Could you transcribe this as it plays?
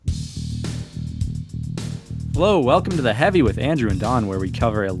Hello, welcome to The Heavy with Andrew and Don, where we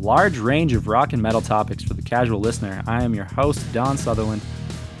cover a large range of rock and metal topics for the casual listener. I am your host, Don Sutherland.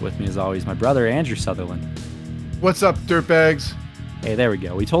 With me, as always, my brother, Andrew Sutherland. What's up, dirtbags? Hey, there we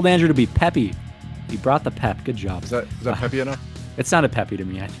go. We told Andrew to be peppy. He brought the pep. Good job. Is that peppy enough? It sounded peppy to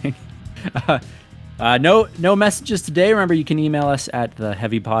me, I think. No messages today. Remember, you can email us at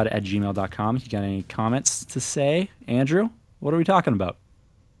theheavypod@gmail.com if you got any comments to say. Andrew, what are we talking about?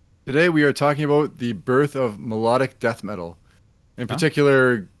 Today we are talking about the birth of melodic death metal, in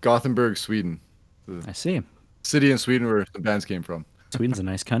particular Gothenburg, Sweden. I see. City in Sweden where the bands came from. Sweden's a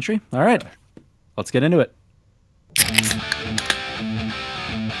nice country. All right, let's get into it.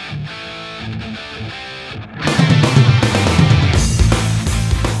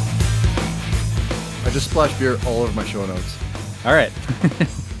 I just splashed beer all over my show notes. All right.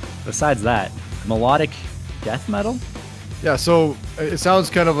 Besides that, melodic death metal? Yeah, so it sounds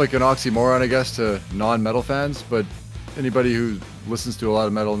kind of like an oxymoron, I guess, to non-metal fans, but anybody who listens to a lot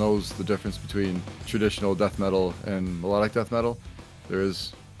of metal knows the difference between traditional death metal and melodic death metal. There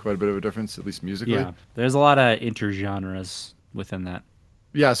is quite a bit of a difference, at least musically. Yeah, there's a lot of intergenres within that.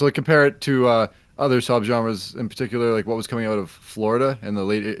 Yeah, so compare it to other subgenres, in particular, like what was coming out of Florida in the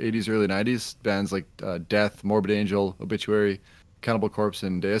late 80s, early 90s. Bands like Death, Morbid Angel, Obituary, Cannibal Corpse,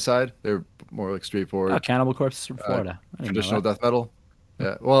 and Deicide. They're more like straightforward. Oh, Cannibal Corpse is from Florida. Traditional death metal.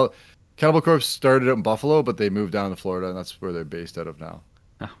 Yeah, well, Cannibal Corpse started out in Buffalo, but they moved down to Florida, and that's where they're based out of now.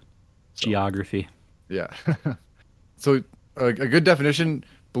 Oh, geography. Yeah. So a good definition,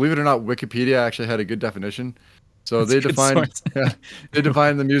 believe it or not, Wikipedia actually had a good definition. So they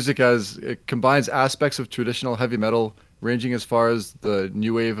define the music as it combines aspects of traditional heavy metal, ranging as far as the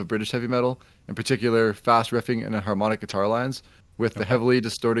new wave of British heavy metal, in particular fast riffing and harmonic guitar lines, with the heavily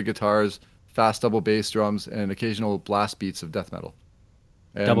distorted guitars, fast double bass drums, and occasional blast beats of death metal.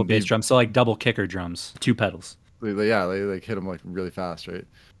 And double bass drums, so like double kicker drums, two pedals. They like hit them like really fast, right?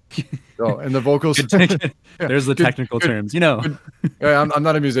 Oh, and the vocals. There's the technical terms, you know. I'm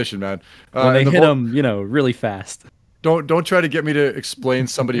not a musician, man. When they hit them, really fast. Don't try to get me to explain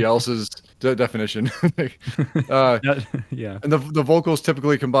somebody else's definition. Yeah. And the vocals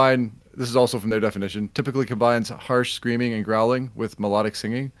typically combine. This is also from their definition. Typically combines harsh screaming and growling with melodic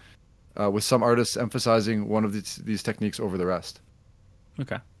singing, with some artists emphasizing one of these techniques over the rest.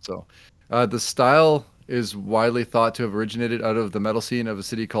 Okay. So, the style is widely thought to have originated out of the metal scene of a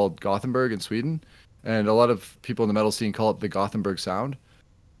city called Gothenburg in Sweden, and a lot of people in the metal scene call it the Gothenburg sound.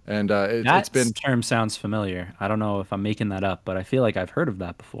 And it's been term sounds familiar. I don't know if I'm making that up, but I feel like I've heard of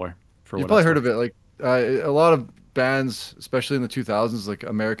that before. You've probably heard of it. Like a lot of bands, especially in the 2000s, like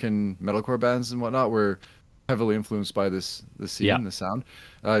American metalcore bands and whatnot, were heavily influenced by this scene, the sound.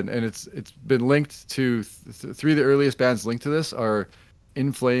 And it's been linked to three of the earliest bands linked to this are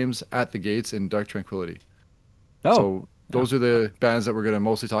In Flames, At the Gates, and Dark Tranquillity. So those are the bands that we're going to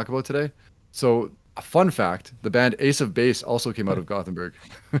mostly talk about today. So a fun fact, the band Ace of Base also came out of Gothenburg.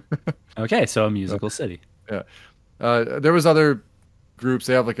 Okay, so a musical city. Yeah. There was other groups.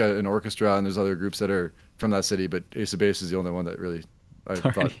 They have like an orchestra, and there's other groups that are from that city, but Ace of Base is the only one that really I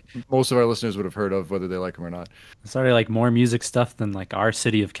thought most of our listeners would have heard of, whether they like them or not. It's already like more music stuff than like our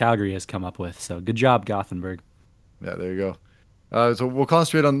city of Calgary has come up with. So good job, Gothenburg. Yeah, there you go. So we'll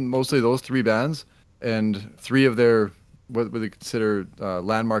concentrate on mostly those three bands and three of their what they consider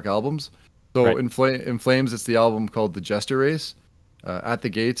landmark albums. So in Flames, it's the album called The Jester Race. At the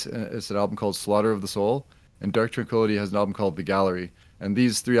Gates, it's an album called Slaughter of the Soul. And Dark Tranquillity has an album called The Gallery. And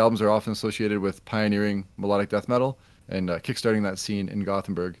these three albums are often associated with pioneering melodic death metal and kickstarting that scene in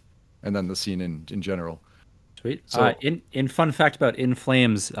Gothenburg, and then the scene in general. Sweet. So, in fun fact about In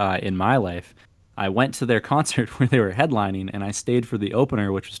Flames, in my life, I went to their concert where they were headlining, and I stayed for the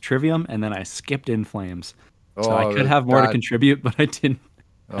opener, which was Trivium, and then I skipped In Flames. So I could have more to contribute, but I didn't.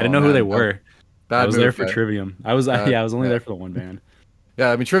 I didn't know who they were. I was there for Trivium. I was only there for the one band.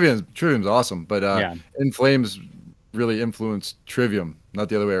 Yeah, I mean Trivium's awesome, but In Flames really influenced Trivium, not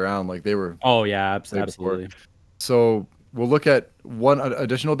the other way around. Like they were. Oh yeah, absolutely. So we'll look at one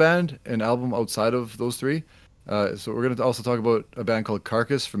additional band, an album outside of those three. So we're going to also talk about a band called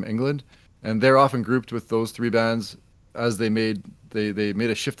Carcass from England, and they're often grouped with those three bands as they made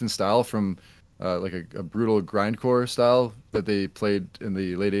a shift in style from like a brutal grindcore style that they played in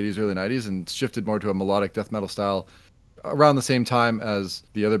the late 80s, early 90s, and shifted more to a melodic death metal style around the same time as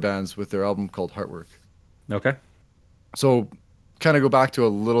the other bands with their album called Heartwork. Okay. So kind of go back to a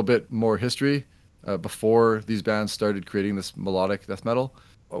little bit more history before these bands started creating this melodic death metal.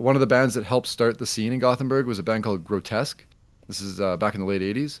 One of the bands that helped start the scene in Gothenburg was a band called Grotesque. This is back in the late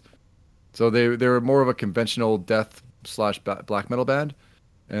 80s. So they were more of a conventional death / black metal band.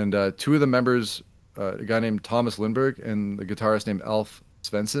 And two of the members a guy named Thomas Lindberg and the guitarist named Alf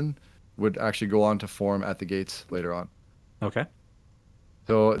Svensson would actually go on to form At the Gates later on. Okay.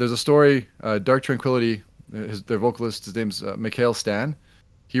 So there's a story, Dark Tranquillity, their vocalist, his name's Mikhail Stan.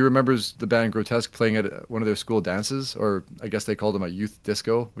 He remembers the band Grotesque playing at one of their school dances, or I guess they called them a youth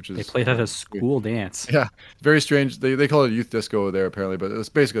disco, which They is played at a school dance. yeah, very strange. They call it a youth disco there apparently, but it's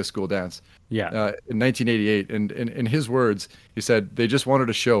basically a school dance. Yeah. In 1988, and in his words, he said they just wanted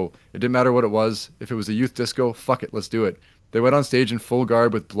a show. It didn't matter what it was. If it was a youth disco, fuck it, let's do it. They went on stage in full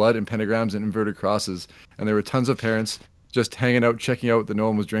garb with blood and pentagrams and inverted crosses, and there were tons of parents just hanging out, checking out that no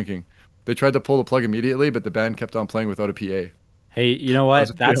one was drinking. They tried to pull the plug immediately, but the band kept on playing without a PA. Hey, you know That was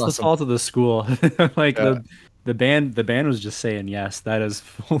what? pretty That's the awesome. fault of the school. Like Yeah, the band was just saying yes. That is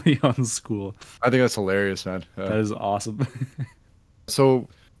fully on school. I think that's hilarious, man. That is awesome. So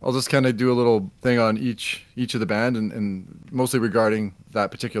I'll just kind of do a little thing on each of the band and mostly regarding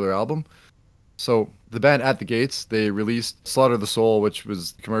that particular album. So the band At the Gates, they released Slaughter the Soul, which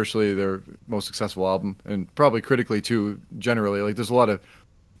was commercially their most successful album and probably critically too, generally. Like there's a lot of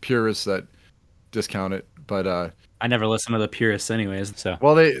purists that discount it, but I never listen to the purists anyways, so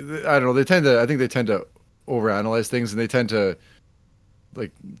well I don't know, I think they tend to overanalyze things and they tend to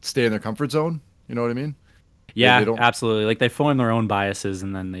like stay in their comfort zone. You know what I mean? They yeah, don't absolutely. Like they form their own biases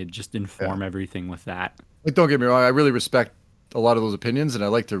and then they just yeah. inform everything with that. Like don't get me wrong, I really respect a lot of those opinions and I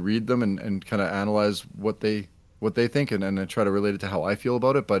like to read them and kind of analyze what they think and then try to relate it to how I feel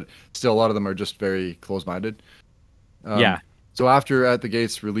about it, but still a lot of them are just very close-minded. Yeah. So after At the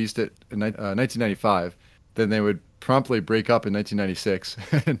Gates released it in 1995, then they would promptly break up in 1996.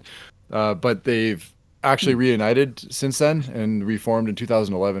 But they've actually reunited since then and reformed in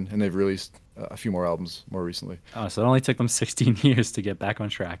 2011, and they've released a few more albums more recently. Oh, so it only took them 16 years to get back on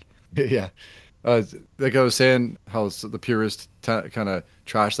track. Yeah. Like I was saying, how the purists kind of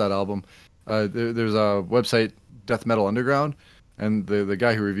trashed that album. There's a website, Death Metal Underground, and the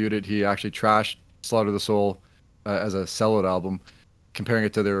guy who reviewed it, he actually trashed Slaughter the Soul as a sellout album, comparing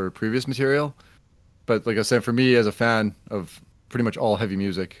it to their previous material. But like I said, for me as a fan of pretty much all heavy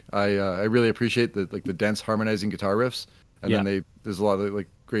music, I really appreciate the dense harmonizing guitar riffs, and Yeah. then there's a lot of like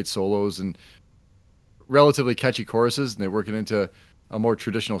great solos and relatively catchy choruses, and they work it into a more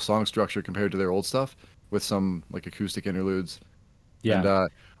traditional song structure compared to their old stuff with some like acoustic interludes. And Yeah.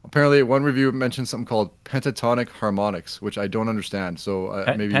 apparently, one review mentioned something called pentatonic harmonics, which I don't understand. So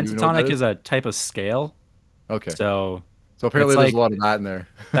maybe you know what that Pentatonic is? is a type of scale. Okay. So So it's apparently, there's a like lot of that in there.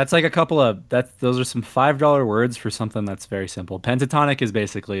 that's like a couple of those are some $5 words for something that's very simple. Pentatonic is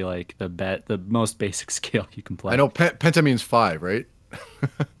basically like the most basic scale you can I play. know penta means five, right?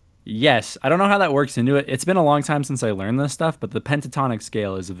 Yes, I don't know how that works into it. It's been a long time since I learned this stuff, but the pentatonic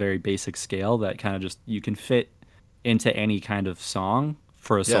scale is a very basic scale that kind of just you can fit into any kind of song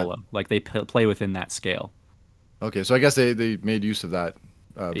for a Yeah. solo. Like they play within that scale. Okay. So I guess they made use of that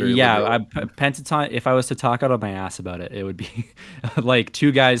very Yeah, liberally. pentatonic. If I was to talk out of my ass about it, it would be like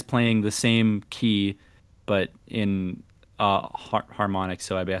two guys playing the same key, but in harmonics.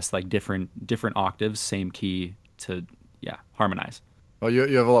 So I guess like different octaves, same key to yeah harmonize. Well,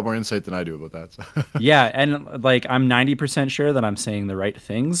 you have a lot more insight than I do about that. So. Yeah, and like I'm 90% sure that I'm saying the right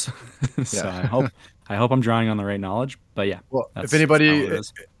things. So Yeah. I hope I'm drawing on the right knowledge. But yeah, Well, that's kind of what it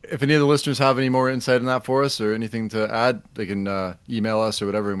is. if any of the listeners have any more insight on that for us or anything to add, they can email us or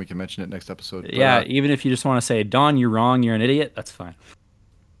whatever, and we can mention it next episode. But Yeah, even if you just want to say, Don, you're wrong, you're an idiot, that's fine.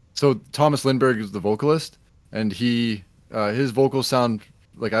 so Thomas Lindberg is the vocalist, and his vocals sound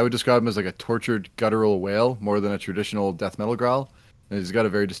like I would describe him as like a tortured guttural wail more than a traditional death metal growl. And he's got a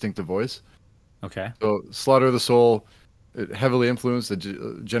very distinctive voice. Okay. So Slaughter of the Soul, it heavily influenced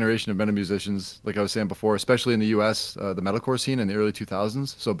the generation of metal musicians, like I was saying before, especially in the U.S., the metalcore scene in the early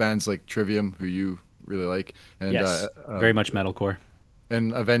 2000s. So bands like Trivium, who you really like, Yes, very much metalcore.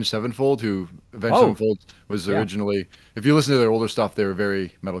 and Avenged Sevenfold, who Avenged Oh, Sevenfold was yeah. originally. If you listen to their older stuff, they were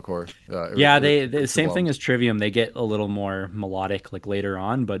very metalcore. Yeah, they same thing as Trivium. They get a little more melodic like later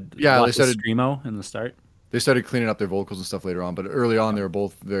on, but Yeah, lots of screamo in the start. they started cleaning up their vocals and stuff later on, but early on Yeah. they were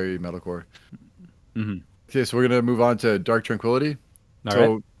both very metalcore. Hmm. Okay, so we're gonna move on to Dark Tranquillity. All right.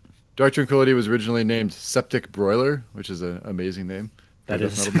 So Dark Tranquillity was originally named Septic Broiler, which is an amazing name for a That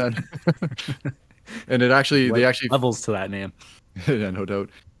death is metal band. And they actually levels to that name. yeah, no doubt.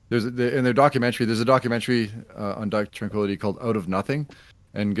 In their documentary. There's a documentary on Dark Tranquillity called Out of Nothing,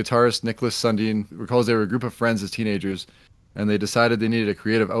 and guitarist Nicholas Sundin recalls they were a group of friends as teenagers, and they decided they needed a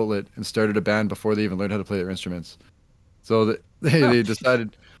creative outlet and started a band before they even learned how to play their instruments. So Huh. they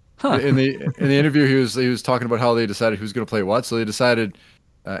decided Huh. in the interview he was talking about how they decided who's going to play what. So they decided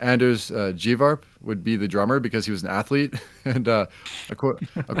Anders Givarp would be the drummer because he was an athlete. And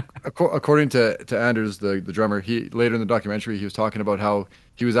acco- according to Anders, the drummer, he later in the documentary he was talking about how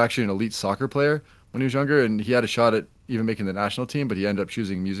he was actually an elite soccer player when he was younger, and he had a shot at even making the national team, but he ended up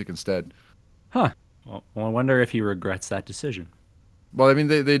choosing music instead. Huh. Well, I wonder if he regrets that decision. Well, I mean,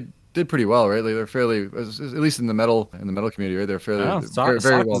 they did pretty well, right? Like they're fairly, at least in the metal community, right? They're fairly Well, very very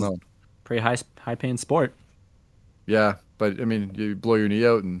soccer well is a known. pretty high paying sport. Yeah, but I mean, you blow your knee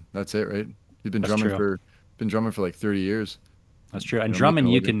out and that's it, right? He's That's true. been drumming for like 30 years, That's true. And making drumming, a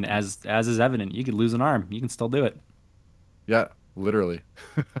you living. can, as is evident, you could lose an arm. You can still do it. Yeah, literally.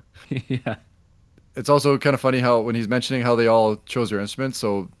 Yeah. It's also kind of funny how when he's mentioning how they all chose their instruments.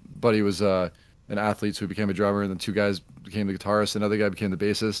 So Buddy was an athlete, so he became a drummer, and then two guys became the guitarist, another guy became the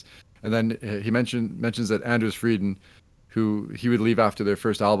bassist, and then he mentions that Anders Frieden, who he would leave after their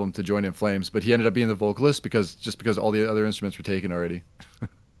first album to join In Flames, but he ended up being the vocalist because all the other instruments were taken already.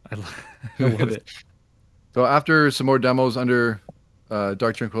 I, lo- I love it. So after some more demos under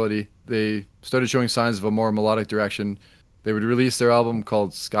Dark Tranquillity, they started showing signs of a more melodic direction. They would release their album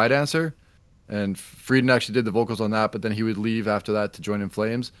called Skydancer, and Frieden actually did the vocals on that, but then he would leave after that to join In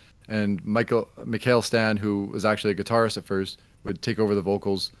Flames. And Mikhail Stan, who was actually a guitarist at first, would take over the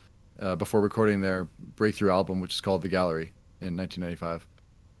vocals before recording their breakthrough album, which is called The Gallery in 1995.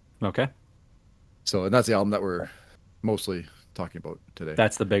 Okay. So, and that's the album that we're mostly talking about today.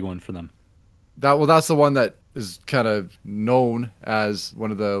 That's the big one for them. That's the one that is kind of known as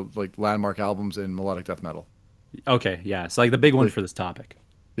one of the like landmark albums in melodic death metal. Okay. Yeah. So, like the big one Like, for this topic.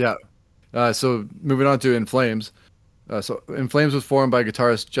 yeah. So moving on to In Flames. So In Flames was formed by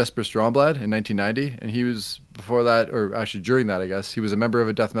guitarist Jesper Stromblad in 1990, and he was before that, or actually during that, I guess, he was a member of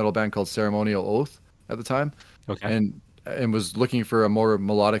a death metal band called Ceremonial Oath at the time, Okay. and was looking for a more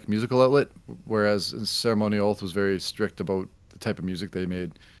melodic musical outlet, whereas Ceremonial Oath was very strict about the type of music they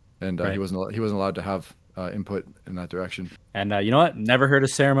made, and Right. he wasn't allowed to have input in that direction. And you know what? Never heard of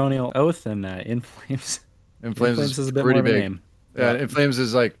Ceremonial Oath, and In Flames. In In Flames Flames is is a bit more pretty of a big. name. Yeah, Yeah. In Flames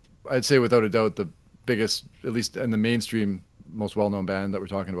is like I'd say without a doubt the biggest, at least in the mainstream, most well-known band that we're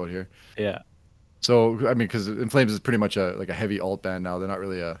talking about here. Yeah. So I mean, because In Flames is pretty much a heavy alt band now. They're not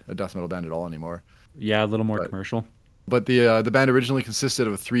really a death metal band at all anymore. Yeah. A little more But commercial. the band originally consisted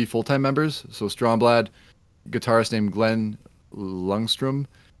of three full-time members. So Stromblad, guitarist named Glenn Lungstrom,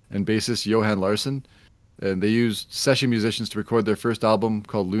 and bassist Johan Larsson. And they used session musicians to record their first album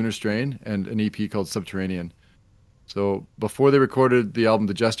called Lunar Strain and an EP called Subterranean. So before they recorded the album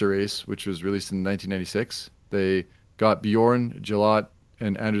The Jester Race, which was released in 1996, they got Bjorn Gelat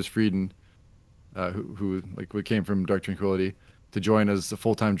and Anders Frieden, who like we came from Dark Tranquillity, to join as a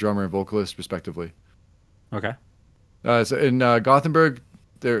full-time drummer and vocalist, respectively. Okay. So in Gothenburg,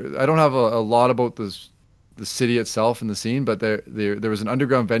 I don't have a lot about the city itself and the scene, but there was an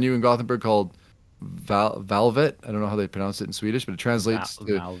underground venue in Gothenburg called Valvet. I don't know how they pronounce it in Swedish, but it translates to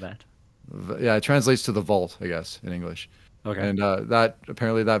Valvet. yeah, it translates to the vault, I guess, in English. Okay. And that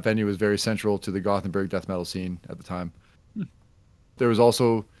apparently that venue was very central to the Gothenburg death metal scene at the time. There was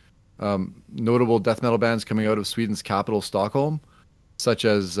also notable death metal bands coming out of Sweden's capital, Stockholm, such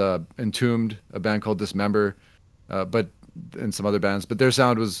as Entombed, a band called Dismember, but and some other bands. But their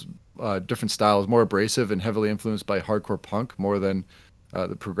sound was different styles, more abrasive and heavily influenced by hardcore punk more than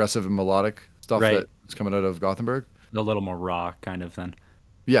the progressive and melodic stuff Right. that was coming out of Gothenburg. A little more raw, kind of then.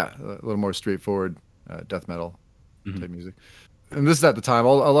 Yeah, a little more straightforward death metal Hmm. type music. And this is at the time. A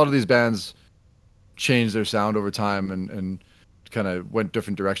lot of these bands changed their sound over time and kind of went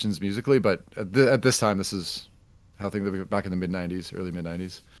different directions musically. But at this time, this is how things were back in the mid 90s, early mid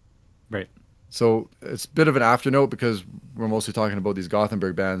 90s. Right. So it's a bit of an afternote because we're mostly talking about these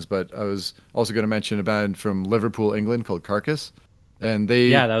Gothenburg bands. But I was also going to mention a band from Liverpool, England called Carcass. And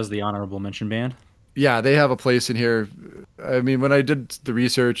Yeah, that was the honorable mention band. yeah, they have a place in here. I mean, when I did the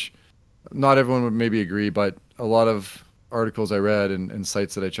research, not everyone would maybe agree, but a lot of articles I read and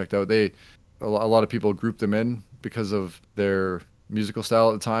sites that I checked out, a lot of people grouped them in because of their musical style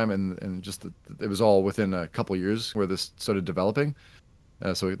at the time, and just it was all within a couple years where this started developing.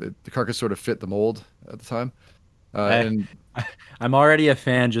 So the Carcass sort of fit the mold at the time, I, and I'm already a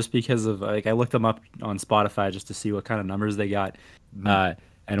fan just because of like I looked them up on Spotify just to see what kind of numbers they got. mhm.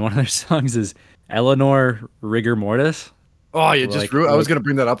 And one of their songs is Eleanor Rigor Mortis. Oh, you just Like, I was like, gonna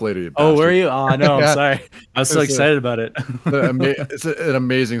bring that up later, you oh, were bastard. you? Oh no, I'm Yeah, sorry. I was so it's excited about it. an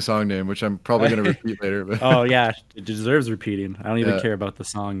amazing song name, which I'm probably gonna repeat later. But Oh yeah, it deserves repeating. I don't even yeah. care about the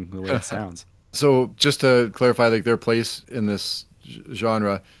song the way it sounds. So just to clarify, like their place in this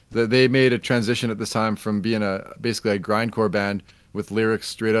genre, they made a transition at this time from being basically a grindcore band with lyrics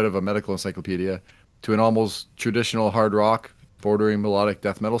straight out of a medical encyclopedia to an almost traditional hard rock bordering melodic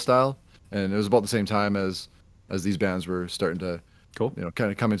death metal style, and it was about the same time as these bands were starting to, Cool. kind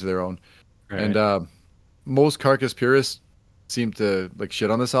of come into their own. Right. And Right. most Carcass purists seem to like shit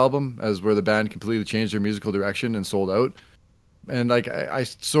on this album as where the band completely changed their musical direction and sold out. And like I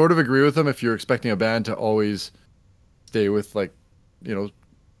sort of agree with them if you're expecting a band to always stay with like, you know,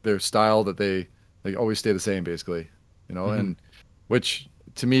 their style that they like always stay the same basically, Mm-hmm. and which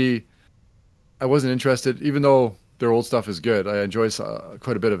to me I wasn't interested, even though their old stuff is good. I enjoy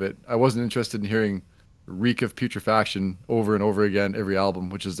quite a bit of it. I wasn't interested in hearing reek of putrefaction over and over again every album,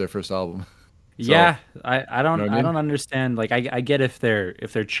 which is their first album. So, Yeah, I you know don't what I I don't mean? understand. Like I get if they're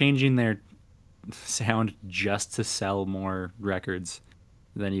changing their sound just to sell more records,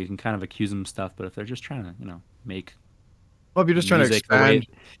 then you can kind of accuse them of stuff. But if they're just trying to, make Well, if you're just trying to music the way,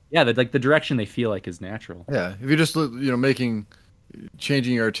 expand, yeah, like the direction they feel like is natural. yeah, if you're just, making,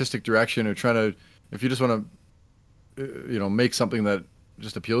 changing your artistic direction or trying to, if you just want to, make something that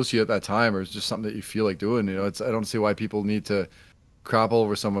just appeals to you at that time or it's just something that you feel like doing, I don't see why people need to crap all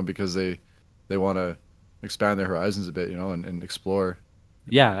over someone because they want to expand their horizons a bit, and explore.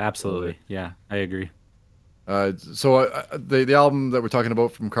 Yeah, Explore it. absolutely. Yeah, I agree. So the album that we're talking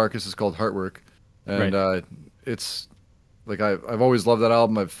about from Carcass is called Heartwork, and Right. it's like I've always loved that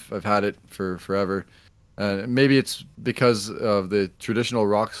album. I've had it for forever, and maybe it's because of the traditional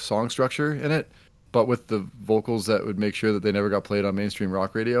rock song structure in it, but with the vocals that would make sure that they never got played on mainstream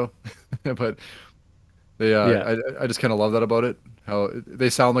rock radio. But Yeah. I just kind of love that about it. How they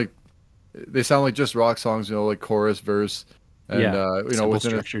sound like just rock songs, like chorus, verse, and Yeah. Simple,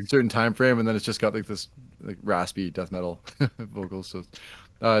 within a structured. certain time frame, and then it's just got like this like raspy death metal vocals.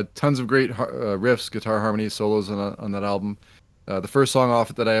 So, tons of great riffs, guitar harmonies, solos on that album. The first song off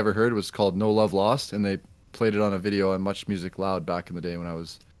it that I ever heard was called "No Love Lost," and they played it on a video on Much Music Loud back in the day when I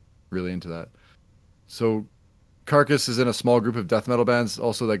was really into that. So, Carcass is in a small group of death metal bands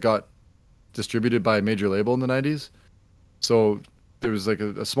also that got distributed by a major label in the '90s. So there was like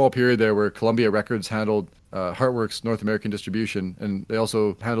a small period there where Columbia Records handled Heartworks North American distribution, and they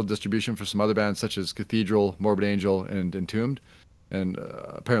also handled distribution for some other bands such as Cathedral, Morbid Angel, and Entombed, and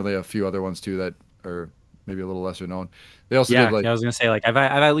apparently a few other ones too that are maybe a little lesser known. They also did Yeah, like, yeah. I was gonna say like I've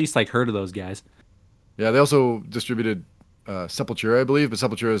at least like heard of those guys. yeah, they also distributed Sepultura, I believe, but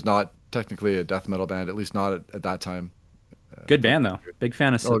Sepultura is not technically a death metal band, at least not at that time. Good Like, band though. Big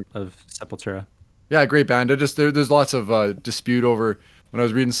fan of oh, of Sepultura. yeah, great band. There's lots of dispute over when I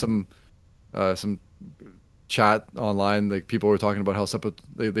was reading some chat online, like people were talking about how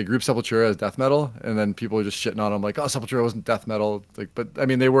they group Sepultura as death metal, and then people were just shitting on them like, oh, Sepultura wasn't death metal. Like, but I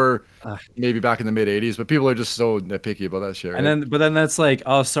mean, they were maybe back in the mid '80s, but people are just so nitpicky about that shit, And right? then that's like,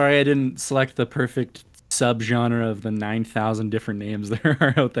 oh, sorry, I didn't select the perfect subgenre of the 9,000 different names there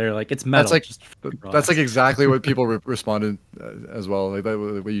are out there. Like it's That's metal, like just that's like relax. exactly what people responded as well, like that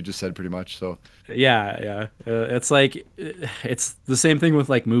what you just said, pretty much. So Yeah, yeah. It's like it's the same thing with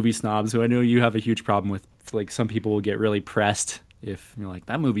like movie snobs, who I know you have a huge problem with. It's like some people will get really pressed if you're like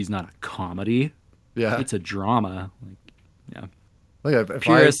that movie's not a comedy, yeah, it's a drama. Like yeah, like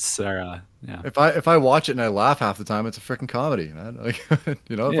purists are yeah, if I watch it and I laugh half the time, it's a freaking comedy, man. Like,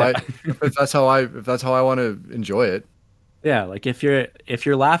 yeah. if that's how I want to enjoy it. Yeah, like if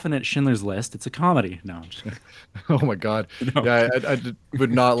you're laughing at Schindler's List, it's a comedy. No, I'm just kidding. Oh my God. No, Yeah,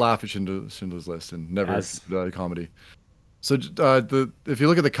 would not laugh at Schindler's List and never as consider that a comedy. So the if you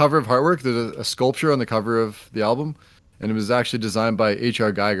look at the cover of Heartwork, there's a sculpture on the cover of the album, and it was actually designed by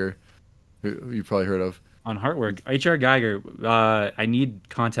H.R. Geiger, who you've probably heard of. on Heartwork, H.R. Geiger. I need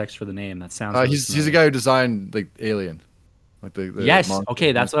context for the name. That sounds really He's the familiar. guy who designed like Alien, like the Yes.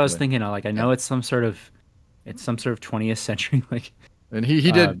 Okay, that's what I was monster. thinking of. Like I Yeah. know it's some sort of 20th century like And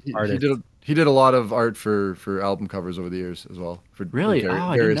artist. he did a lot of art for album covers over the years as well for like Really? Oh, I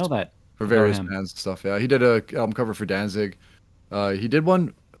didn't various know that for about various him. bands and stuff. Yeah, he did a album cover for Danzig. He did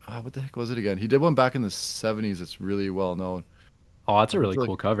one. What the heck was it again? He did one back in the '70s. That's really well known. Oh, that's a I really feel like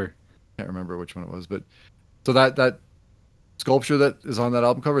cool cover. I can't remember which one it was, but so that sculpture that is on that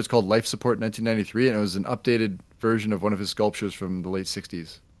album cover, it's called Life Support 1993, and it was an updated version of one of his sculptures from the late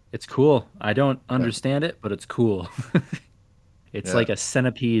 '60s. It's cool. I don't Yeah, understand it, but it's cool. It's yeah. like a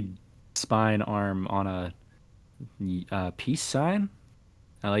centipede spine arm on a peace sign.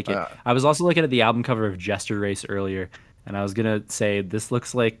 I like it. Uh, I was also looking at the album cover of Jester Race earlier, and I was gonna say this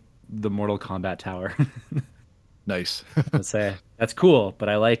looks like the Mortal Kombat tower. nice. Let's say that's cool, but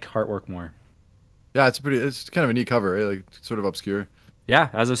I like Heartwork more. Yeah, it's kind of a neat cover, right? Like sort of obscure. Yeah,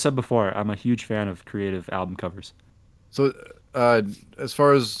 as I said before, I'm a huge fan of creative album covers. So, uh, as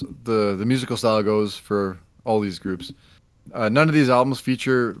far as the musical style goes for all these groups, none of these albums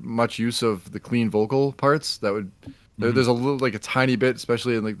feature much use of the clean vocal parts that would There's a little, like a tiny bit,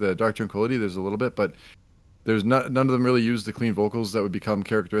 especially in like the Dark Tranquility. There's a little bit, but there's none of them really use the clean vocals that would become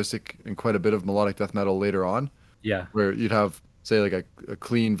characteristic in quite a bit of melodic death metal later on. Yeah. Where you'd have, say, like a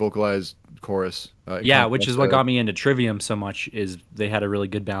clean vocalized chorus. Yeah, which is what got me into Trivium so much, is they had a really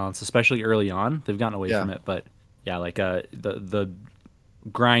good balance, especially early on. They've gotten away from it, but yeah, like the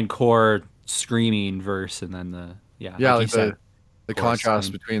grindcore screaming verse, and then like the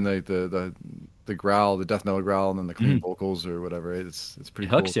contrast between the growl, the death metal growl, and then the clean vocals or whatever. It's pretty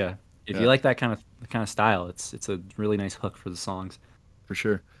cool. Hooks you. If you like that kind of style, it's a really nice hook for the songs. For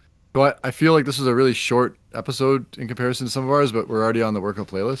sure. So I feel like this was a really short episode in comparison to some of ours, but we're already on the workout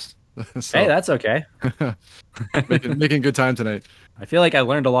playlist. So, hey, that's okay. making good time tonight. I feel like I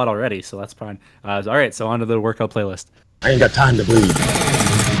learned a lot already, so that's fine. All right, so on to the workout playlist. I ain't got time to bleed.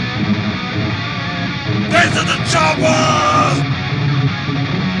 Get to the chopper!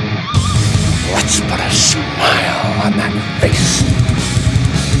 Let's put a smile on that face.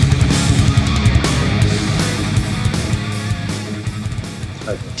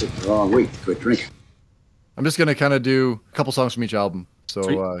 I took the wrong week to quit drinking. I'm just gonna kind of do a couple songs from each album.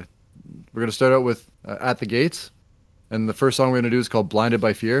 So we're gonna start out with At the Gates, and the first song we're gonna do is called Blinded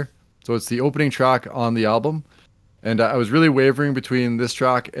by Fear. So it's the opening track on the album, and I was really wavering between this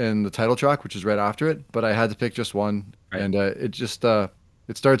track and the title track, which is right after it, but I had to pick just one. Right. And it just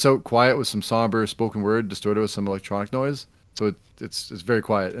it starts out quiet with some somber spoken word distorted with some electronic noise. So it's very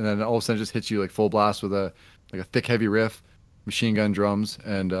quiet, and then all of a sudden it just hits you like full blast with a thick heavy riff, machine gun drums,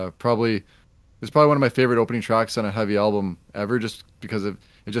 and it's probably one of my favorite opening tracks on a heavy album ever, just because it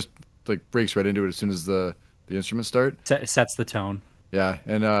just like breaks right into it as soon as the instruments start. Sets the tone. Yeah,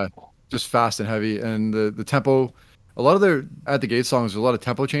 and just fast and heavy, and the tempo. A lot of their At the Gate songs, there's a lot of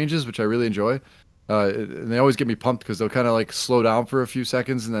tempo changes, which I really enjoy. And they always get me pumped because they'll kind of like slow down for a few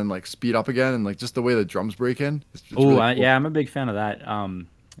seconds and then like speed up again, and like just the way the drums break in. It's really cool. Yeah, I'm a big fan of that.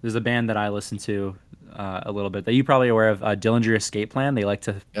 There's a band that I listen to a little bit that you're probably aware of, Dillinger Escape Plan. They like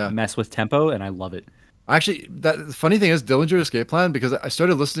to mess with tempo, and I love it. Actually, the funny thing is Dillinger Escape Plan, because I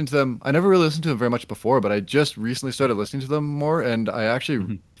started listening to them. I never really listened to them very much before, but I just recently started listening to them more, and I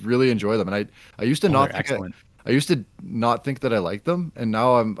actually really enjoy them. And I used to I used to not think that I liked them, and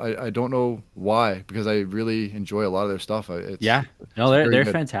now I don't know why, because I really enjoy a lot of their stuff. They're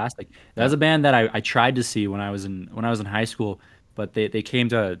fantastic. That's a band that I tried to see when I was in high school, but they came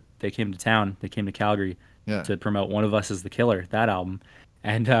to town. They came to Calgary to promote One of Us Is the Killer, that album.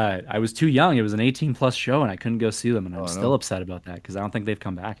 And I was too young. It was an 18+ show, and I couldn't go see them, and I'm still upset about that because I don't think they've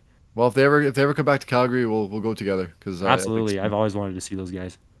come back. Well, if they ever come back to Calgary, we'll go together. Absolutely, I've always wanted to see those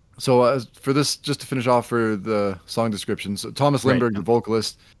guys. So for this, just to finish off for the song description, so Thomas Lindberg, the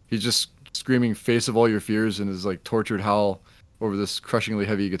vocalist, he's just screaming "Face of all your fears" in his like tortured howl over this crushingly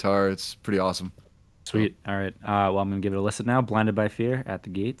heavy guitar. It's pretty awesome. Sweet. All right. Well, I'm gonna give it a listen now. Blinded by Fear, At the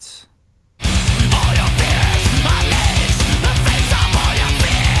Gates. All your fears, my legs, the face of all your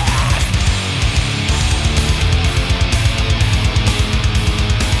fears.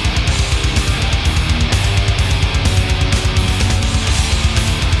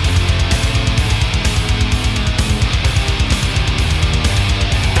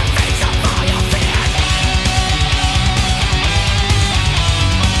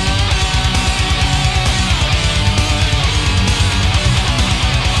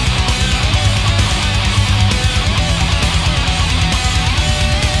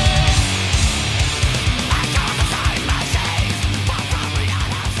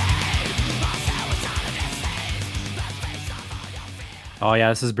 Oh yeah,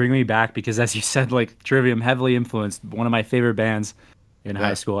 this is bringing me back because, as you said, like Trivium, heavily influenced, one of my favorite bands in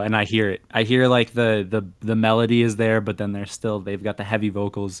high school, and I hear it. I hear like the melody is there, but then they've got the heavy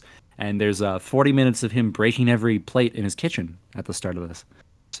vocals, and there's 40 minutes of him breaking every plate in his kitchen at the start of this.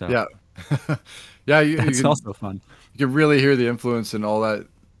 So yeah, it's also fun. You can really hear the influence and all that.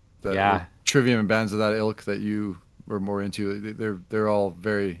 Like, Trivium and bands of that ilk that you were more into. They're all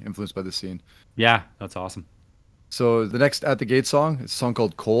very influenced by the scene. Yeah, that's awesome. So the next At the Gates song, it's a song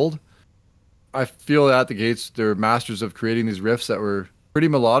called Cold. I feel that At the Gates, they're masters of creating these riffs that were pretty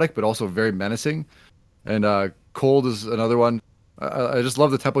melodic, but also very menacing. And Cold is another one. I just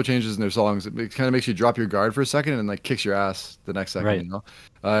love the tempo changes in their songs. It kind of makes you drop your guard for a second and like kicks your ass the next second. Right. You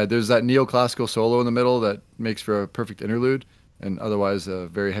know? There's that neoclassical solo in the middle that makes for a perfect interlude, and otherwise a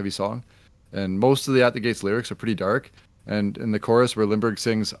very heavy song. And most of the At the Gates lyrics are pretty dark. And in the chorus where Lindberg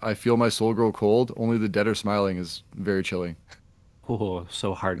sings, "I feel my soul grow cold, only the dead are smiling," is very chilling. Oh,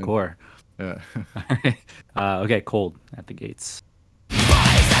 so hardcore. Yeah. Okay, Cold, At the Gates.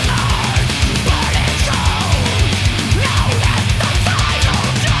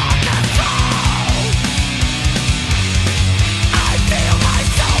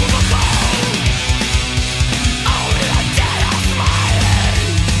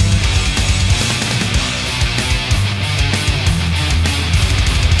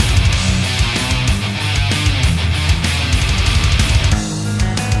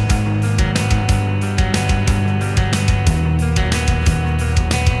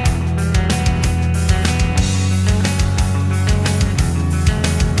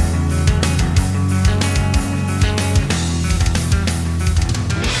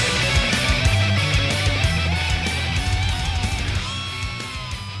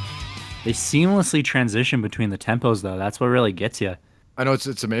 They seamlessly transition between the tempos though. That's what really gets you. I know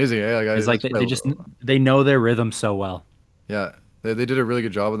it's amazing. It's like they know their rhythm so well. Yeah, they did a really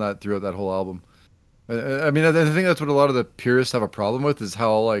good job on that throughout that whole album. I mean, I think that's what a lot of the purists have a problem with is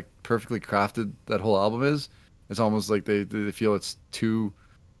how like perfectly crafted that whole album is. It's almost like they feel it's too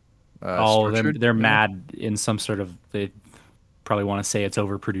structured. They're mad in some sort of, they probably want to say it's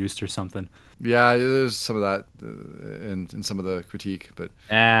overproduced or something. Yeah, there's some of that in some of the critique, but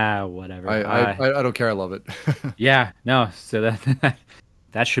whatever. I don't care. I love it. Yeah, no. So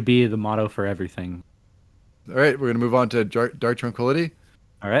that should be the motto for everything. All right, we're gonna move on to Dark Tranquility.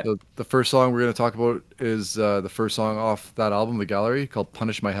 All right. So the first song we're going to talk about is the first song off that album, The Gallery, called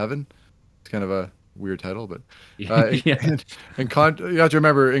 "Punish My Heaven." It's kind of a weird title, but yeah. you have to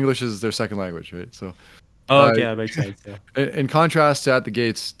remember English is their second language, right? So, okay, that makes sense. Yeah. In contrast to At the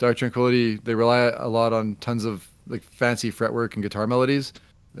Gates, Dark Tranquility, they rely a lot on tons of like fancy fretwork and guitar melodies,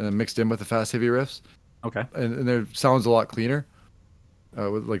 mixed in with the fast, heavy riffs. Okay. And their sounds a lot cleaner,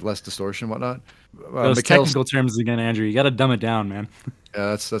 with like less distortion and whatnot. Those technical terms again, Andrew. You got to dumb it down, man.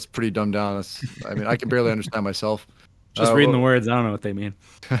 Yeah, that's pretty dumbed down. I mean, I can barely understand myself. Just reading the words, I don't know what they mean.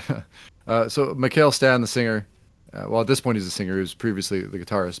 So Mikhail Stan, the singer, well, at this point he's a singer. He was previously the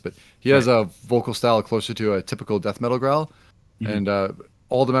guitarist, but he has a vocal style closer to a typical death metal growl. Mm-hmm. And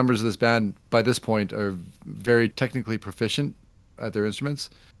all the members of this band, by this point, are very technically proficient at their instruments.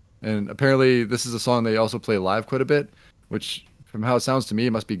 And apparently this is a song they also play live quite a bit, which, from how it sounds to me,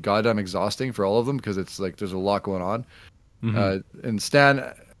 it must be goddamn exhausting for all of them because it's like there's a lot going on. Mm-hmm. And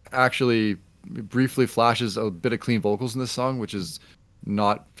Stan actually briefly flashes a bit of clean vocals in this song, which is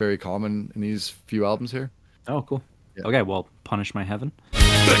not very common in these few albums here. Oh, cool. Yeah. Okay, well, Punish My Heaven. The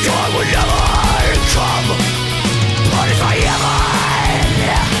time will never come. Punish my heaven.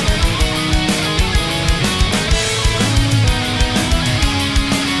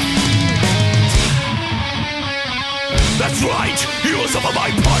 That's right, you will suffer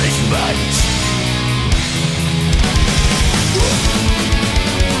my punishment.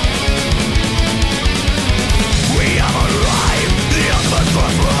 We have arrived, the ultimate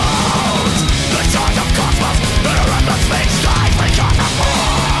crossroads. The charge of cosmos, and a restless fate skies because of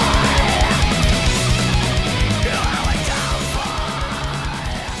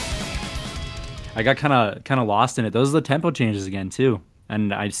I got kind of lost in it. Those are the tempo changes again too,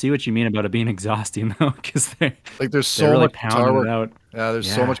 and I see what you mean about it being exhausting though, because there's so really much guitar work. Yeah,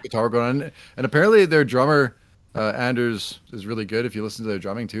 there's so much guitar going on, and apparently their drummer Anders is really good. If you listen to their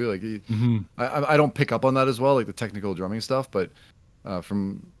drumming too, like I don't pick up on that as well, like the technical drumming stuff, but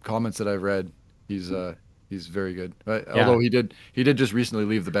from comments that I've read, he's very good. Although he did just recently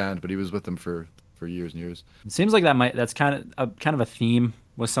leave the band, but he was with them for years and years. It seems like that's kind of a theme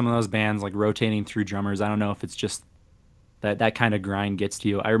with some of those bands, like rotating through drummers. I don't know if it's just that kind of grind gets to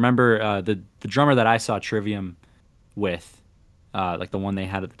you. I remember the drummer that I saw Trivium with, like the one they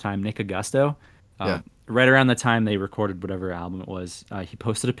had at the time, Nick Augusto. Right around the time they recorded whatever album it was, he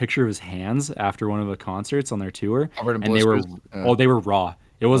posted a picture of his hands after one of the concerts on their tour, and they were raw.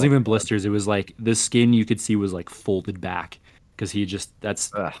 It wasn't even blisters. It was like the skin you could see was like folded back because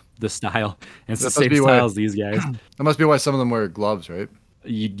that's the style, and it's the same style as these guys. That must be why some of them wear gloves, right?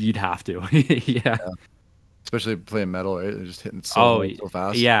 You'd have to, yeah. Especially playing metal, right? They're just hitting so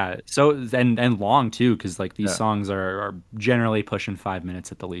fast. Yeah. So and long too, because like these songs are generally pushing 5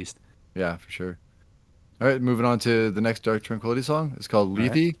 minutes at the least. Yeah, for sure. All right, moving on to the next Dark Tranquility song. It's called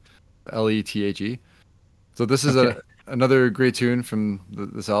Lethe, Lethe. So this is another great tune from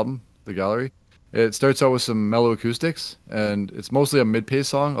this album, The Gallery. It starts out with some mellow acoustics, and it's mostly a mid-pace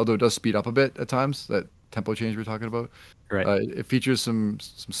song, although it does speed up a bit at times, that tempo change we're talking about. Right. It features some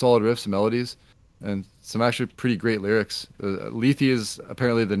solid riffs and melodies, and some actually pretty great lyrics. Lethe is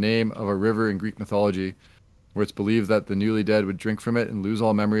apparently the name of a river in Greek mythology, where it's believed that the newly dead would drink from it and lose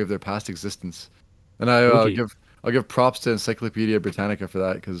all memory of their past existence. And I'll give props to Encyclopedia Britannica for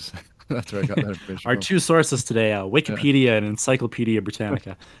that, because that's where I got that information Our from. two sources today, Wikipedia and Encyclopedia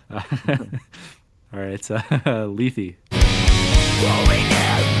Britannica. All right, Lethe.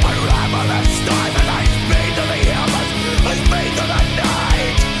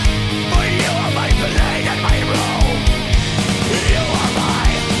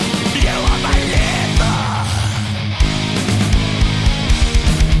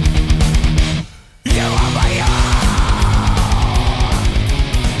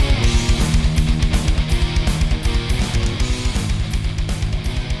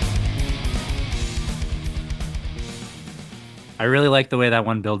 I really like the way that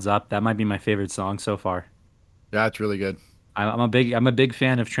one builds up. That might be my favorite song so far. Yeah, it's really good. I'm a big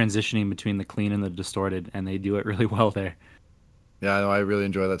fan of transitioning between the clean and the distorted, and they do it really well there. Yeah, I really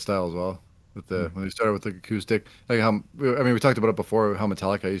enjoy that style as well. With the when they started with the acoustic, like how I mean, we talked about it before. How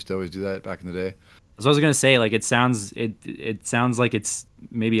Metallica used to always do that back in the day. So I was gonna say, like, it sounds like it's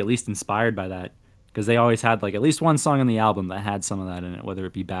maybe at least inspired by that, because they always had like at least one song on the album that had some of that in it, whether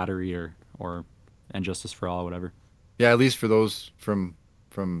it be Battery or And Justice for All, whatever. Yeah, at least for those from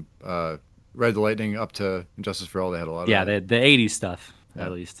Ride the Lightning up to Justice for All, they had a lot of Yeah, that. the '80s stuff Yeah.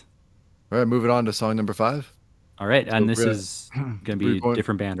 at least. All right, moving on to song number 5. All right, So and this we're is gonna we're be a going,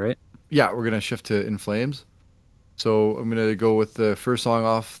 different band, right? yeah, we're gonna shift to In Flames. So I'm gonna go with the first song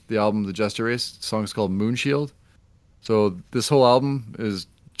off the album, The Jester Race. The song is called Moonshield. So this whole album is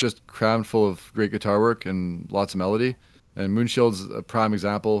just crammed full of great guitar work and lots of melody. And Moonshield's a prime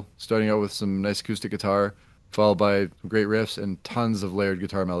example, starting out with some nice acoustic guitar, followed by great riffs and tons of layered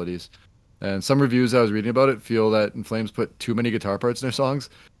guitar melodies. And some reviews I was reading about it feel that In Flames put too many guitar parts in their songs,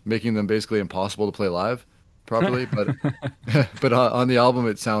 making them basically impossible to play live properly. But but on the album,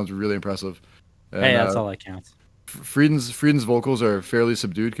 it sounds really impressive. Hey, And that's all that counts. Frieden's vocals are fairly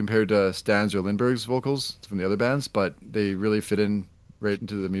subdued compared to Stan's or Lindbergh's vocals from the other bands, but they really fit in right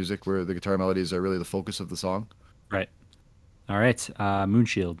into the music where the guitar melodies are really the focus of the song. Right. All right,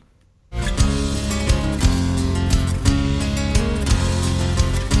 Moonshield.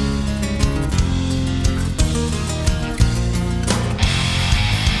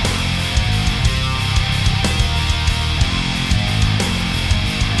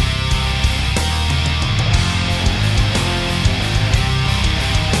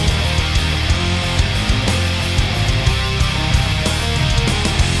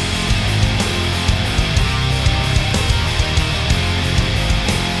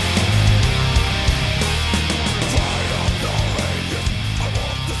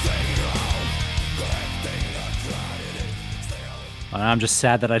 I'm just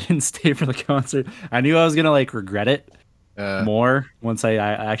sad that I didn't stay for the concert. I knew I was gonna like regret it more once I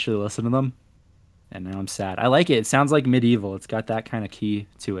actually listened to them, and now I'm sad. I like it. It sounds like medieval. It's got that kind of key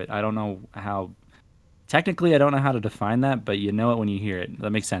to it. I don't know how. Technically, I don't know how to define that, but you know it when you hear it. That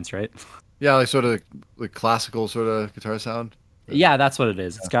makes sense, right? Yeah, like sort of like classical sort of guitar sound. Yeah, that's what it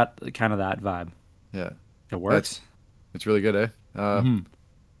is. It's got kind of that vibe. Yeah, It works. it's really good, eh? All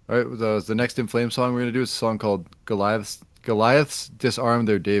right, the next In Flames song we're gonna do is a song called Goliaths Disarm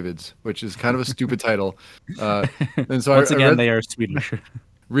Their Davids, which is kind of a stupid title. And so Once I again, read, they are Swedish.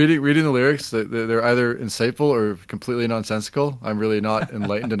 reading the lyrics, they're either insightful or completely nonsensical. I'm really not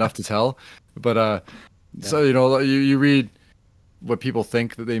enlightened enough to tell, but so you read what people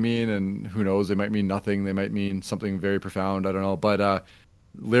think that they mean, and who knows, they might mean nothing. They might mean something very profound. I don't know. But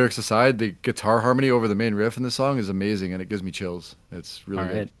lyrics aside, the guitar harmony over the main riff in the song is amazing, and it gives me chills. It's really All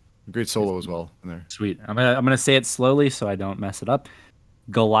good. right. Great solo as well in there. Sweet. I'm gonna say it slowly so I don't mess it up.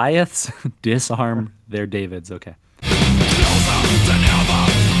 Goliaths disarm their Davids. Okay.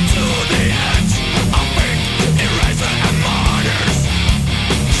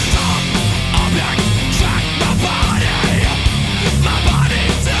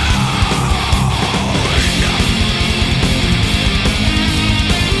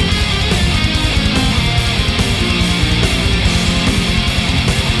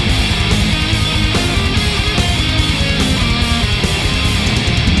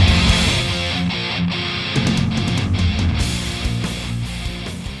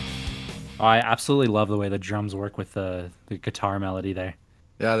 Oh, I absolutely love the way the drums work with the guitar melody there.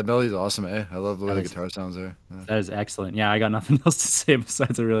 Yeah, the melody's awesome, eh? I love the way That the is- guitar sounds there. Yeah. That is excellent. Yeah, I got nothing else to say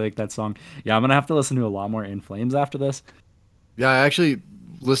besides I really like that song. Yeah, I'm gonna have to listen to a lot more In Flames after this. Yeah, I actually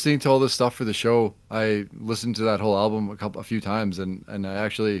listening to all this stuff for the show, I listened to that whole album a few times, and I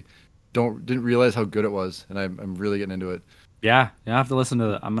actually didn't realize how good it was, and I'm really getting into it Yeah, I have to listen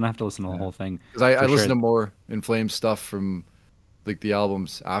to. I'm gonna have to listen to the whole thing. because I for listened sure. to more In Flames stuff from like the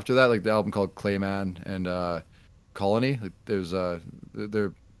albums after that, like the album called Clayman and Colony. Like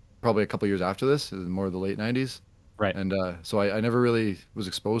they're probably a couple years after this, more of the late '90s, Right. and so I never really was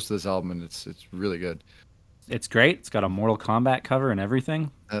exposed to this album, and it's really good. It's great. It's got a Mortal Kombat cover and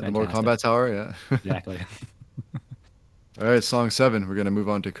everything. The Mortal Fantastic. Kombat Tower, yeah. Exactly. All right, song 7. We're gonna move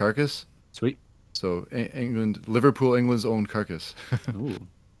on to Carcass. Sweet. So Liverpool, England's own Carcass. Ooh.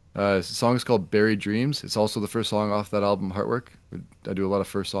 The song's called Buried Dreams. It's also the first song off that album, Heartwork. I do a lot of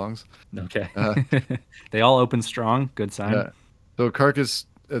first songs. Okay. Uh, They all open strong. Good sign. Yeah. So Carcass,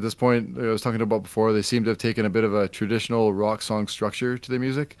 at this point, I was talking about before, they seem to have taken a bit of a traditional rock song structure to their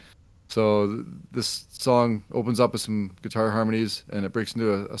music. So this song opens up with some guitar harmonies, and it breaks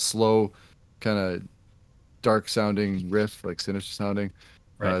into a slow, kind of dark sounding riff, like sinister sounding.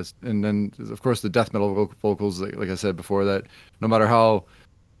 Right. And then, of course, the death metal vocals, like I said before, that no matter how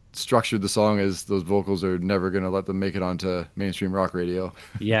structured the song as those vocals are never going to let them make it onto mainstream rock radio.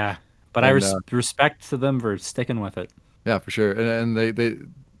 Yeah, but And, I respect to them for sticking with it. Yeah, for sure. And they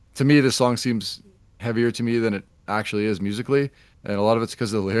to me, this song seems heavier to me than it actually is musically, and a lot of it's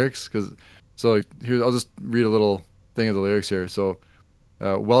because of the lyrics. So like, here, I'll just read a little thing of the lyrics here. So,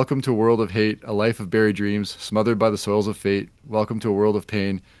 welcome to a world of hate, a life of buried dreams, smothered by the soils of fate. Welcome to a world of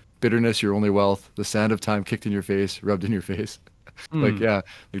pain, bitterness, your only wealth. The sand of time kicked in your face, rubbed in your face. Like, yeah,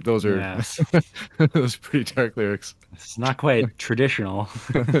 like those are those pretty dark lyrics. It's not quite traditional.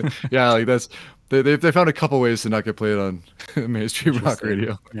 Yeah, like that's they found a couple ways to not get played on mainstream rock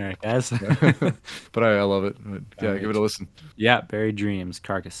radio. All right, guys. But I love it. But yeah, right. give it a listen. Yeah, Buried Dreams,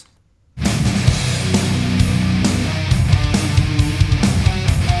 Carcass.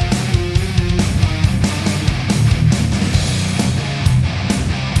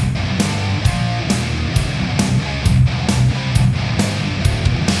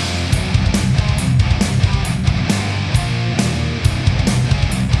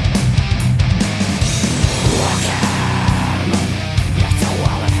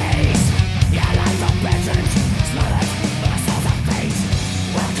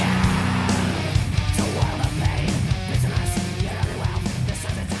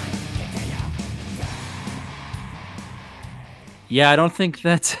 Yeah, I don't think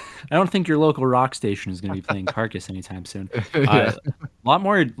your local rock station is going to be playing Carcass anytime soon. A lot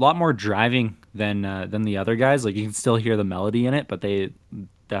more driving than the other guys. Like you can still hear the melody in it, but they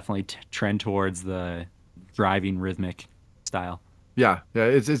definitely trend towards the driving rhythmic style. Yeah,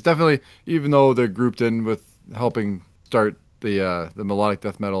 it's definitely, even though they're grouped in with helping start the melodic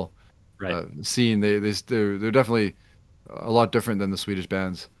death metal scene, they're definitely a lot different than the Swedish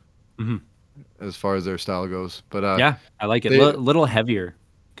bands. Mm-hmm. As far as their style goes. But yeah, I like it. A little heavier,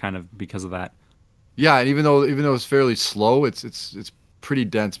 kind of because of that. Yeah, and even though it's fairly slow, it's pretty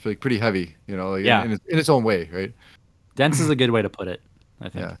dense, like pretty heavy. You know, like in its own way, right? Dense is a good way to put it, I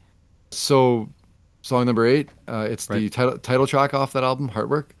think. Yeah. So, song number 8, it's the title track off that album,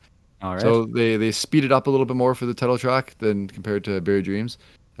 Heartwork. All right. So they speed it up a little bit more for the title track than compared to Buried Dreams.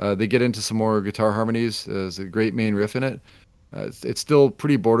 They get into some more guitar harmonies. There's a great main riff in it. It's still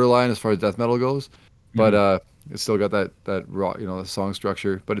pretty borderline as far as death metal goes, but it's still got that raw, the song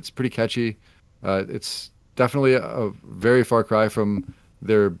structure. But it's pretty catchy. It's definitely a very far cry from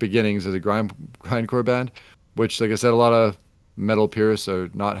their beginnings as a grindcore band, which, like I said, a lot of metal purists are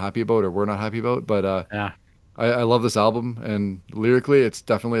not happy about, or were not happy about. But I love this album, and lyrically, it's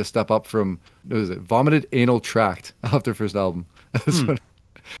definitely a step up from Vomited Anal Tract off their first album.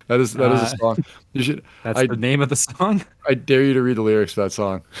 That is a song. You should. That's the name of the song. I dare you to read the lyrics for that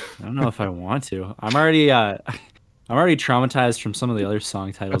song. I don't know if I want to. I'm already traumatized from some of the other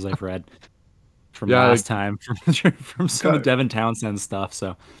song titles I've read from last time, from some of Devin Townsend's stuff.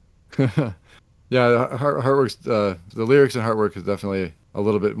 So, yeah, Heartwork's the lyrics in Heartwork is definitely a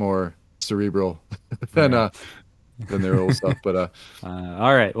little bit more cerebral than their old stuff. But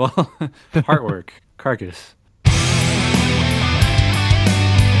all right, well, Heartwork, Carcass.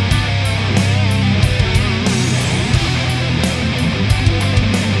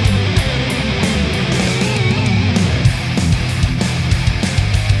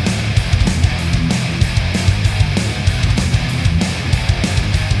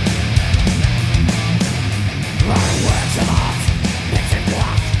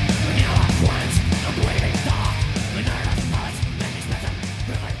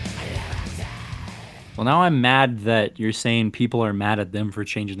 Well, now I'm mad that you're saying people are mad at them for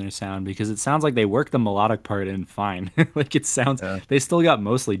changing their sound, because it sounds like they work the melodic part in fine. Like it sounds, they still got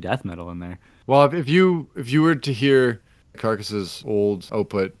mostly death metal in there. Well, if you were to hear Carcass's old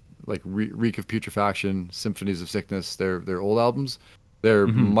output, like Reek of Putrefaction, Symphonies of Sickness, their old albums, they're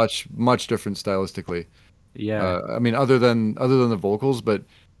much different stylistically. Yeah. I mean, other than the vocals, but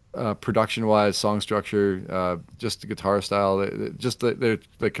production wise, song structure, just the guitar style, they're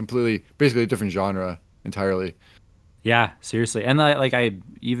like completely, basically a different genre entirely. Yeah, seriously. And I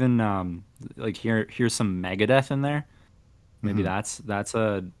even like here's some Megadeth in there. Maybe that's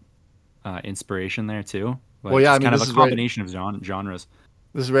a inspiration there too. Like, well, yeah, I mean, kind of a combination of genres.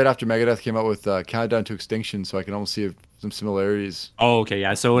 This is right after Megadeth came out with Countdown to Extinction, so I can almost see some similarities. Oh, okay,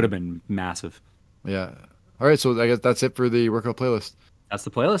 yeah. So it would have been massive. Yeah. All right, so I guess that's it for the workout playlist. That's the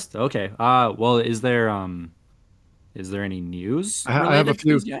playlist. Okay. Well, is there any news? I have a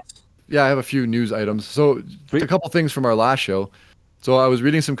few. Yeah, I have a few news items. So a couple things from our last show. So I was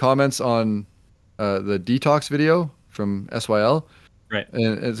reading some comments on the Detox video from SYL. Right.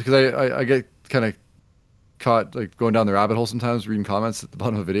 And it's because I get kind of caught like going down the rabbit hole sometimes reading comments at the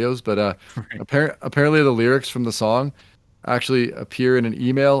bottom of videos. But apparently the lyrics from the song actually appear in an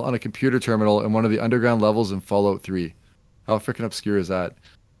email on a computer terminal in one of the underground levels in Fallout 3. How freaking obscure is that?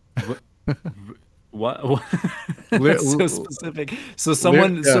 What? That's so specific. So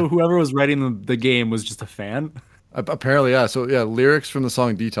so whoever was writing the game was just a fan? Apparently, yeah. So yeah, lyrics from the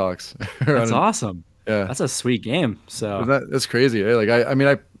song Detox. That's awesome. Yeah. That's a sweet game. So that's crazy. Eh? Like I mean,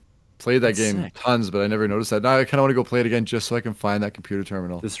 I played that game sick. tons, but I never noticed that. Now I kind of want to go play it again just so I can find that computer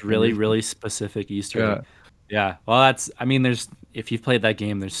terminal. This really specific Easter egg. Yeah. Well, if you've played that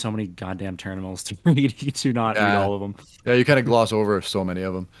game, there's so many goddamn terminals to read. You do not read all of them. Yeah, you kind of gloss over so many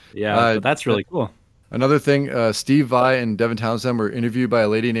of them. Yeah, but that's really cool. Another thing, Steve Vai and Devin Townsend were interviewed by a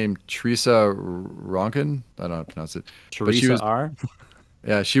lady named Teresa Ronkin. I don't know how to pronounce it. Teresa R?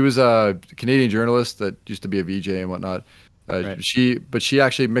 Yeah, she was a Canadian journalist that used to be a VJ and whatnot. Right. She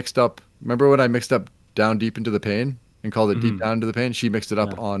actually mixed up. Remember when I mixed up Down Deep Into the Pain and called it Deep Down Into the Pain? She mixed it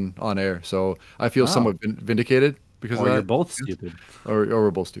up on air. So I feel somewhat vindicated because of that. Or you're both stupid. Or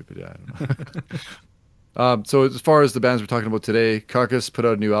we're both stupid, yeah. I don't know. So as far as the bands we're talking about today, Carcass put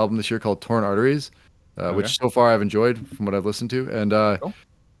out a new album this year called Torn Arteries. Which so far I've enjoyed from what I've listened to. And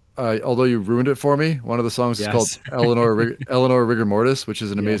although you ruined it for me, one of the songs is called Eleanor Rigor Mortis, which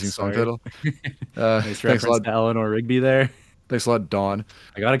is an amazing song title. Nice reference to Eleanor Rigby there. Thanks a lot, Dawn.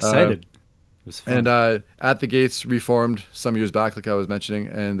 I got excited. It was fun. And At the Gates reformed some years back, like I was mentioning,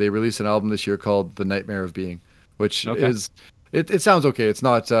 and they released an album this year called The Nightmare of Being, which is it sounds okay. It's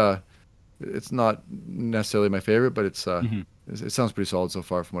not necessarily my favorite, but it sounds pretty solid so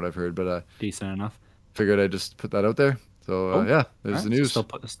far from what I've heard. But decent enough. Figured I'd just put that out there. So there's the news. Still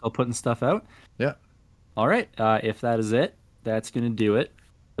putting stuff out. Yeah. All right. If that is it, that's gonna do it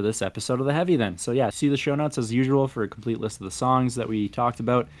for this episode of The Heavy then. So yeah, see the show notes as usual for a complete list of the songs that we talked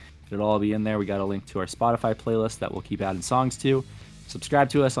about. It'll all be in there. We got a link to our Spotify playlist that we'll keep adding songs to. Subscribe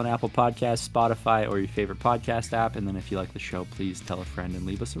to us on Apple Podcasts, Spotify, or your favorite podcast app. And then if you like the show, please tell a friend and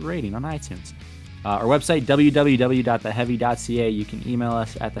leave us a rating on iTunes. Our website, www.theheavy.ca. You can email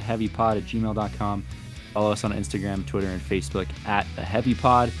us at theheavypod@gmail.com. Follow us on Instagram, Twitter, and Facebook at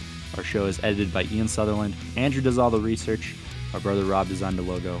theheavypod. Our show is edited by Ian Sutherland. Andrew does all the research. Our brother Rob designed the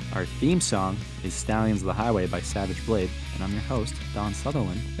logo. Our theme song is Stallions of the Highway by Savage Blade. And I'm your host, Don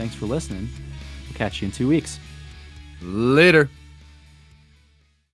Sutherland. Thanks for listening. We'll catch you in 2 weeks. Later.